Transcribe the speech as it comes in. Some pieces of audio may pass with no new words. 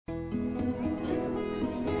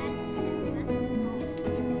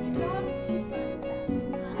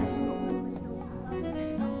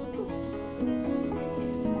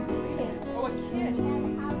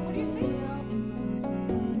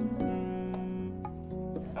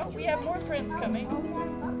We have more friends coming.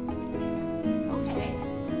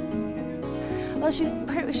 Well,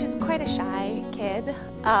 she's quite a shy kid,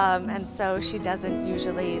 and so she doesn't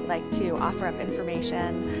usually like to offer up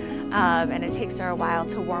information, and it takes her a while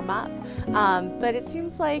to warm up. But it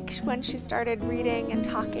seems like when she started reading and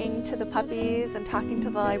talking to the puppies and talking to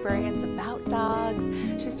the librarians about dogs,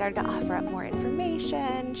 she started to offer up more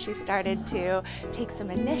information. She started to take some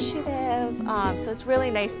initiative. So it's really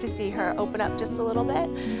nice to see her open up just a little bit.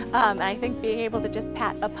 And I think being able to just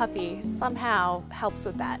pat a puppy somehow helps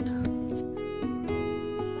with that.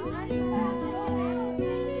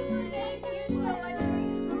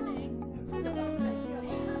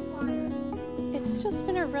 It's just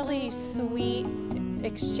been a really sweet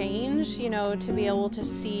exchange, you know, to be able to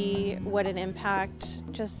see what an impact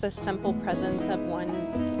just the simple presence of one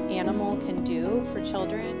animal can do for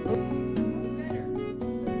children.